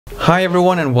Hi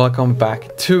everyone and welcome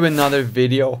back to another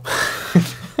video.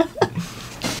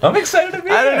 I'm excited to be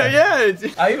here. I don't know, yeah.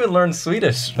 I even learned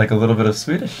Swedish, like a little bit of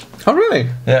Swedish. Oh really?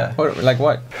 Yeah. Like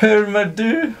what? Hur mår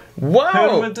du? Wow!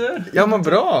 Hur mår du? Ja men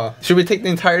bra! Should we take the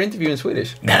entire interview in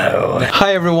Swedish? No.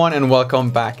 Hi everyone and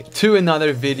welcome back to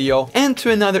another video and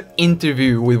to another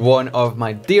interview with one of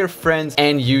my dear friends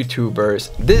and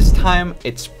YouTubers. This time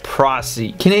it's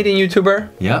R.O.C, Canadian YouTuber.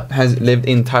 Yeah. Has lived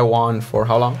in Taiwan for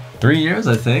how long? 3 years,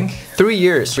 I think. 3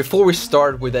 years. Before we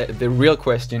start with the real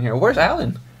question here, where's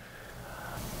Alan?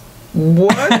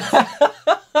 What?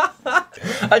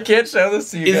 I can't show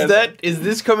this to you guys. Is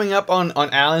this coming up on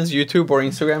Alan's YouTube or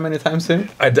Instagram anytime soon?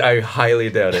 I highly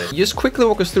doubt it. Just quickly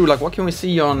walk us through, like, what can we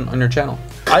see on your channel?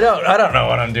 I don't know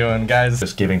what I'm doing, guys.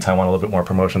 Just giving Taiwan a little bit more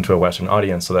promotion to a Western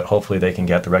audience so that hopefully they can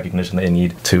get the recognition they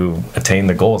need to attain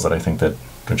the goals that I think that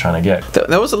they're trying to get.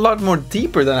 That was a lot more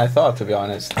deeper than I thought, to be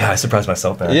honest. Yeah, I surprised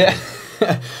myself there. Yeah.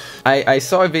 I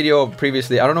saw a video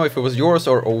previously, I don't know if it was yours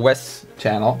or Wes'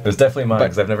 channel. It was definitely mine,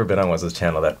 because I've never been on Wes's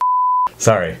channel. That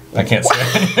sorry, I can't say.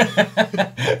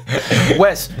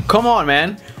 Wes, come on,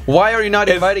 man. Why are you not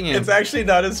inviting him? It's actually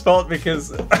not his fault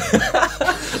because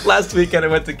last weekend I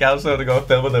went to Kaohsiung to go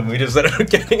film with him. We just ended up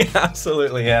getting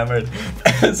absolutely hammered.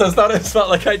 So it's not his fault.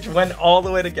 Like, I went all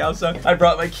the way to Kaohsiung. I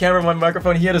brought my camera, my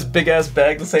microphone. He had his big ass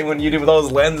bag, the same one you did, with all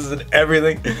his lenses and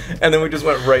everything. And then we just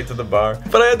went right to the bar.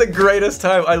 But I had the greatest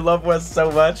time. I love Wes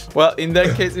so much. Well, in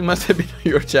that case, it must have been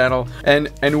your channel.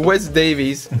 And Wes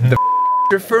Davies, the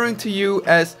referring to you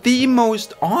as the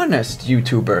most honest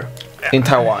YouTuber in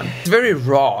Taiwan. It's very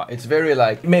raw. It's very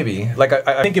like... Maybe. Like,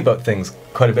 I think about things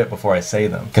quite a bit before I say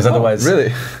them. Because otherwise...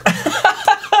 Really?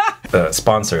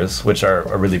 Sponsors, which are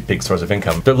a really big source of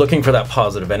income, they're looking for that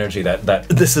positive energy, that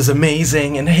this is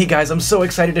amazing, and hey guys, I'm so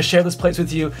excited to share this place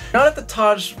with you. Not at the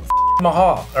Taj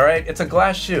Mahal, alright? It's a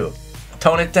glass shoe.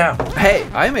 Tone it down. Hey,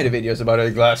 I made videos about a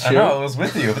glass shoe. I know, I was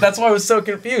with you, but that's why I was so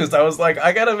confused. I was like,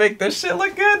 I gotta make this shit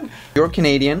look good. You're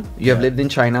Canadian, you have lived in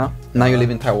China, now you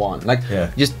live in Taiwan. Like,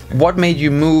 just what made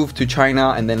you move to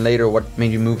China, and then later what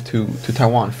made you move to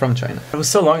Taiwan from China? It was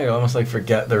so long ago, I almost like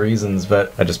forget the reasons,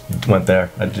 but I just went there.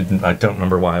 I don't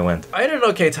remember why I went. I had an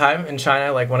okay time in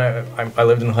China, like when I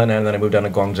lived in Henan, and then I moved down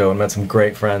to Guangzhou and met some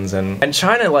great friends, and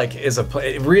China like is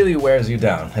it really wears you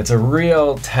down. It's a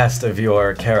real test of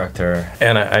your character.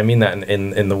 And I mean that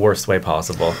in the worst way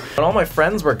possible. And all my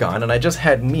friends were gone, and I just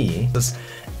had me. This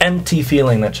empty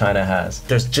feeling that China has.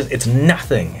 It's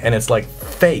nothing, and it's like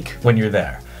fake when you're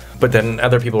there. But then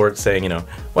other people were saying, you know,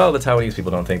 well, the Taiwanese people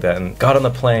don't think that, and got on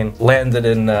the plane, landed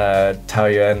in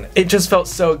Taoyuan. It just felt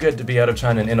so good to be out of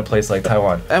China and in a place like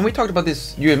Taiwan. And we talked about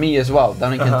this, you and me as well,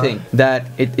 down in Kenting, that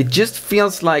it just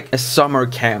feels like a summer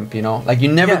camp, you know? Like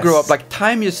you never grow up, like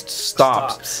time just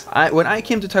stops. When I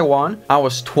came to Taiwan, I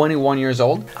was 21 years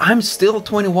old. I'm still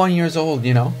 21 years old,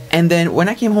 you know? And then when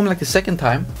I came home like the second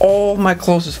time, all my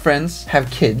closest friends have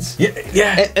kids.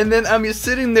 Yeah. And then I'm just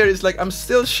sitting there, it's like I'm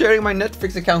still sharing my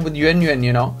Netflix account with Yuan,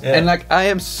 you know? Yeah. And like I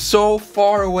am so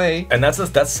far away. And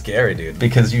that's scary, dude,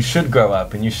 because you should grow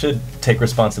up and you should take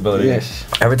responsibility. Yes.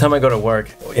 Every time I go to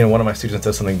work, you know, one of my students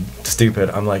does something stupid,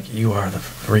 I'm like, you are the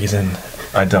reason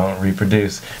I don't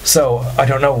reproduce. So I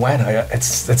don't know when.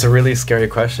 It's a really scary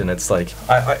question. It's like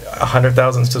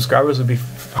 100,000 subscribers would be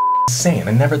insane.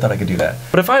 I never thought I could do that.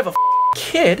 But if I have a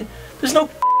kid, there's no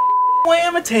way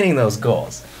I'm attaining those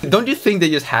goals. Don't you think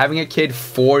that just having a kid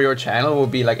for your channel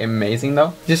would be like amazing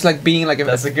though? Just like being like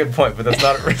That's a good point, but that's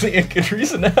not really a good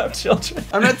reason to have children.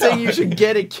 I'm not saying you should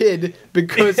get a kid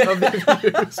because of the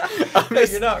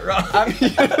views. You're not wrong.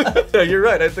 No, you're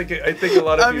right. I think a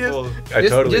lot of people. I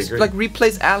totally just agree. Like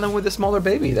replace Alan with a smaller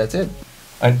baby. That's it.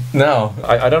 I don't know.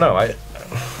 I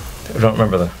don't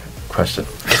remember the question.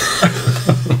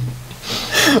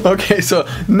 Okay, so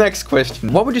next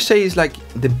question. What would you say is like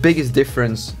the biggest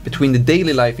difference between the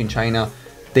daily life in China,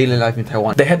 daily life in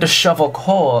Taiwan? They had to shovel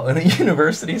coal in the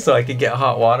university so I could get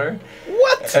hot water.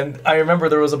 What? And I remember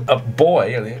there was a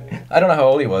boy, I don't know how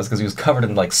old he was because he was covered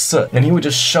in like soot, and he would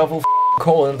just shovel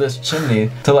coal in this chimney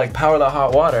to like power the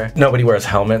hot water. Nobody wears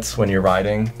helmets when you're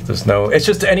riding. It's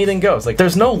just anything goes. Like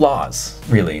there's no laws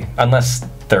really, unless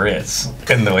there is,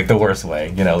 in the worst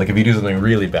way, you know, like if you do something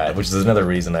really bad, which is another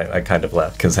reason I kind of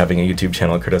left, because having a YouTube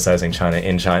channel criticizing China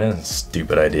in China is a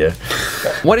stupid idea.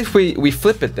 What if we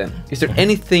flip it then? Is there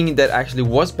anything that actually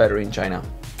was better in China?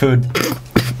 Food.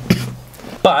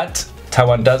 But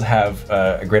Taiwan does have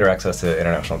a greater access to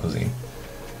international cuisine.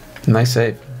 Nice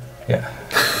save. Yeah.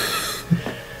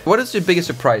 What is your biggest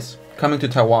surprise coming to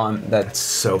Taiwan? That's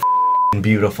so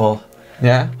beautiful.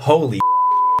 Yeah? Holy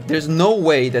There's no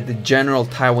way that the general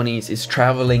Taiwanese is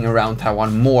traveling around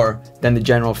Taiwan more than the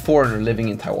general foreigner living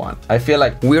in Taiwan. I feel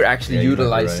like we're actually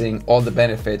utilizing all the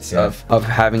benefits of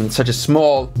having such a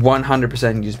small,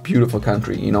 100% just beautiful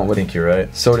country, you know. I think you're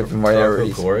right. So different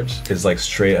varieties. Gorge is like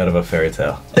straight out of a fairy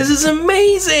tale. This is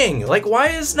amazing! Like, why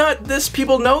is not this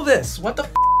people know this? What the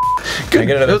f? Can I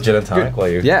get another gin and tonic while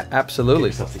you... Yeah,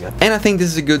 absolutely. And I think this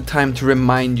is a good time to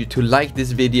remind you to like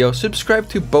this video, subscribe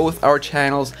to both our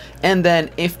channels, and then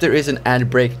if there is an ad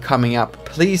break coming up,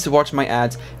 please watch my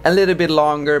ads a little bit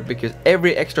longer, because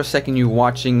every extra second you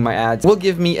watching my ads will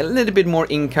give me a little bit more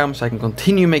income so I can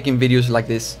continue making videos like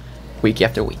this week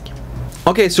after week.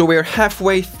 Okay, so we're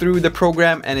halfway through the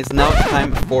program and it's now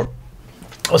time for...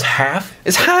 Oh, it's half?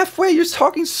 It's halfway. You're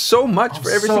talking so much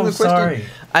for every single question. Sorry.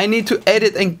 I need to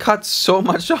edit and cut so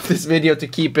much of this video to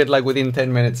keep it like within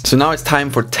 10 minutes. So now it's time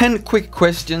for 10 quick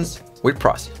questions with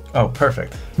R.O.C. Oh,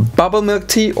 perfect. Bubble milk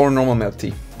tea or normal milk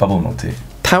tea? Bubble milk tea.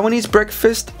 Taiwanese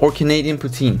breakfast or Canadian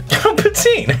poutine?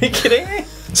 Poutine? Are you kidding me?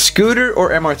 Scooter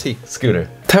or MRT? Scooter.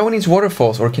 Taiwanese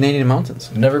waterfalls or Canadian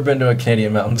mountains? Never been to a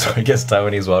Canadian mountain, so I guess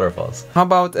Taiwanese waterfalls. How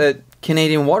about a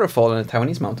Canadian waterfall and a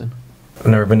Taiwanese mountain? I've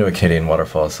never been to a Canadian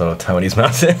waterfall, so Taiwanese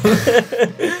mountain.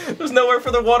 There's nowhere for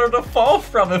the water to fall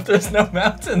from if there's no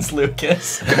mountains,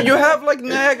 Lucas. You have like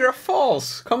Niagara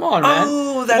Falls. Come on, man.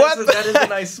 Oh, that is a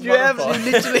nice waterfall.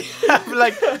 You literally have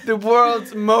like the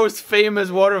world's most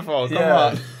famous waterfall. Come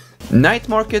on. Night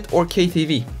market or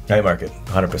KTV? Night market,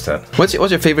 100%. What's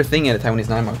your favorite thing at a Taiwanese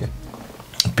night market?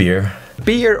 Beer.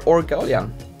 Beer or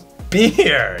gaoliang?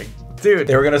 Beer! Dude,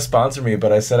 they were gonna sponsor me,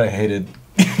 but I said I hated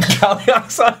gaoliang,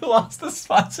 so I lost the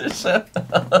sponsorship.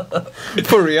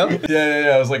 For real?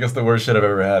 Yeah. I was like, it's the worst shit I've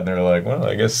ever had. And they were like, well,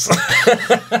 I guess.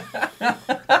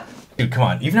 Dude, come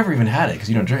on. You've never even had it because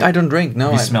you don't drink. I don't drink,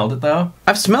 no. Have you smelled it though?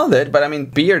 I've smelled it, but I mean,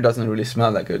 beer doesn't really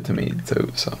smell that good to me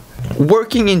too, so.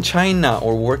 Working in China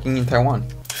or working in Taiwan?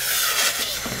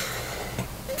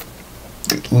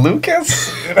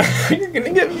 Lucas? You're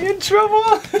gonna get me in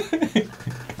trouble?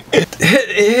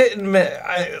 Hit and miss.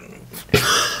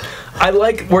 I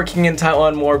like working in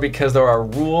Taiwan more because there are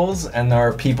rules and there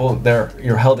are people there.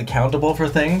 You're held accountable for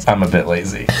things. I'm a bit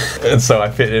lazy, and so I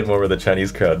fit in more with the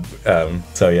Chinese crowd.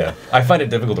 So yeah, I find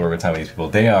it difficult to work with Taiwanese people.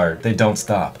 They don't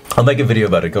stop. I'll make a video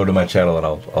about it. Go to my channel and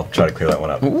I'll try to clear that one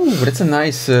up. Ooh, that's a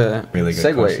nice really good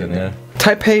segue. Question, yeah.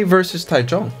 Taipei versus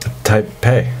Taichung.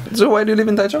 Taipei. So why do you live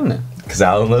in Taichung then? Because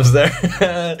Alan lives there.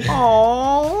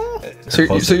 Aww.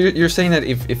 So you're saying that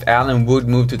if Alan would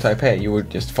move to Taipei, you would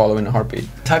just follow in a heartbeat?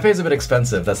 Taipei is a bit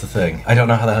expensive, that's the thing. I don't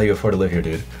know how the hell you afford to live here,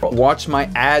 dude. Watch my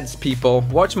ads, people.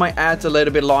 Watch my ads a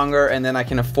little bit longer and then I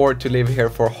can afford to live here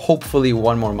for hopefully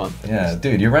 1 more month. Yeah,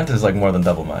 dude, your rent is like more than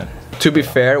double mine. To be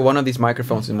fair, one of these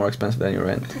microphones is more expensive than your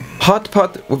rent. Hot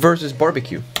pot versus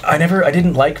barbecue. I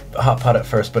didn't like hot pot at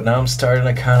first, but now I'm starting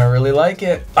to kind of really like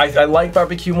it. I like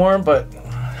barbecue more, but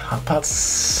hot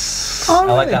pot's... I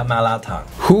like that malatang.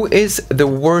 Who is the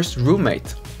worst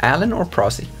roommate, Alan or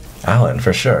R.O.C? Alan,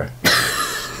 for sure.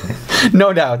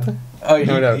 No doubt. Oh,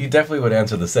 you definitely would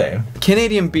answer the same.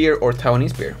 Canadian beer or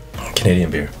Taiwanese beer?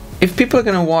 Canadian beer. If people are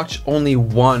gonna watch only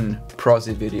one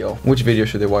R.O.C video, which video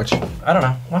should they watch? I don't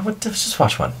know. Why would just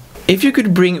watch one? If you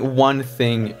could bring one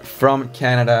thing from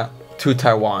Canada to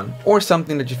Taiwan, or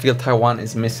something that you feel Taiwan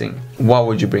is missing, what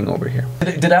would you bring over here?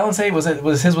 Did Alan say was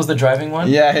the driving one?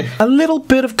 Yeah. A little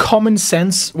bit of common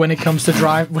sense when it comes to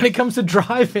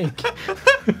driving.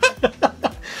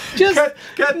 Just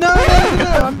no.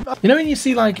 You know when you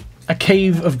see like a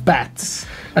cave of bats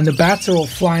and the bats are all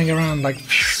flying around like,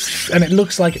 and it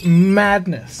looks like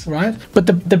madness, right? But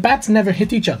the bats never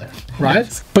hit each other, right?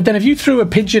 Yes. But then if you threw a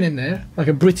pigeon in there, like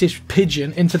a British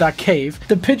pigeon, into that cave,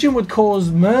 the pigeon would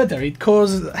cause murder, it'd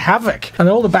cause havoc, and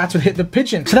all the bats would hit the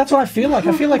pigeon. So that's what I feel like.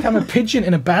 I feel like I'm a pigeon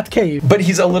in a bat cave. But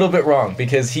he's a little bit wrong,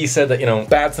 because he said that, you know,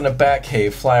 bats in a bat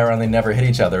cave fly around, they never hit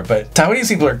each other, but Taiwanese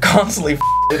people are constantly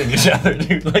hitting each other,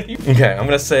 dude. Like, okay, I'm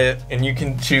gonna say it, and you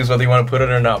can choose whether you want to put it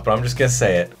or not, but I'm just gonna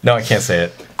say it. No, I can't say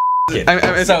it.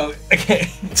 So, okay.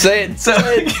 Say it. Say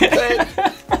it.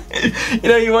 You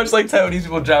know, you watch like Taiwanese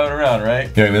people driving around, right?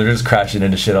 You know, I mean, they're just crashing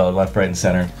into shit all left, right, and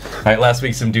center. Right, last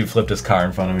week some dude flipped his car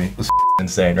in front of me. It was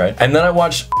insane, right? And then I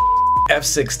watched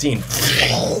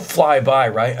F-16 fly by,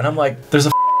 right? And I'm like, there's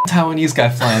a Taiwanese guy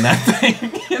flying that thing,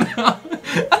 you know?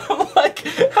 I'm like,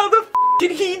 how the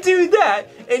did he do that?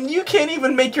 And you can't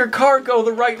even make your car go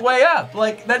the right way up.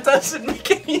 Like, that doesn't make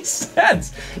any any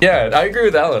sense. Yeah, I agree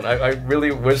with Alan. I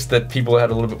really wish that people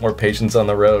had a little bit more patience on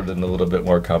the road and a little bit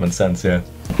more common sense, yeah.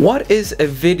 What is a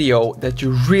video that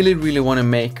you really want to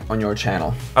make on your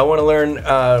channel? I want to learn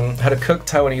how to cook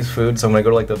Taiwanese food, so I'm going to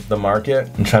go to like the market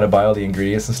and try to buy all the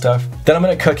ingredients and stuff. Then I'm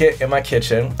going to cook it in my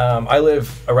kitchen. I live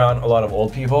around a lot of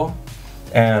old people,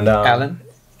 and Alan?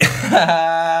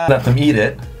 let them eat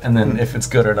it, and then if it's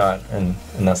good or not, and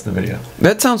that's the video.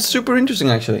 That sounds super interesting,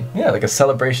 actually. Yeah, like a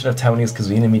celebration of Taiwanese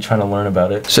cuisine and me trying to learn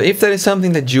about it. So if that is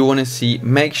something that you want to see,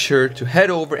 make sure to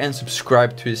head over and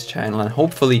subscribe to his channel, and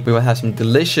hopefully we will have some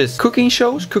delicious cooking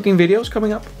shows, cooking videos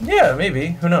coming up. Yeah, maybe.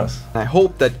 Who knows? I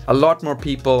hope that a lot more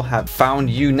people have found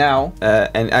you now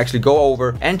and actually go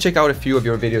over and check out a few of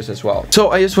your videos as well. So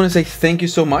I just want to say thank you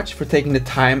so much for taking the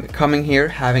time coming here,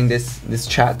 having this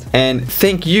chat, and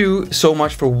thank you so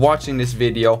much for watching this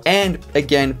video. And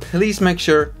again, please make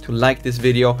sure to like this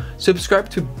video, subscribe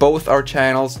to both our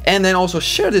channels, and then also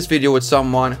share this video with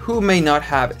someone who may not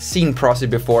have seen Prosy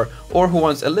before, or who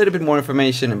wants a little bit more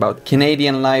information about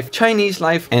Canadian life, Chinese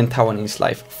life, and Taiwanese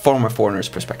life from a foreigner's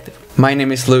perspective. My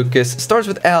name is Lucas, starts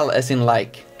with L as in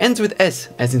like, ends with S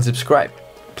as in subscribe.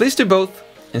 Please do both,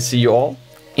 and see you all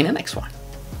in the next one.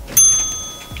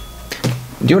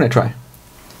 Do you want to try?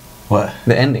 What?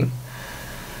 The ending.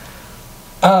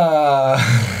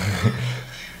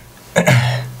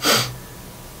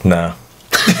 No.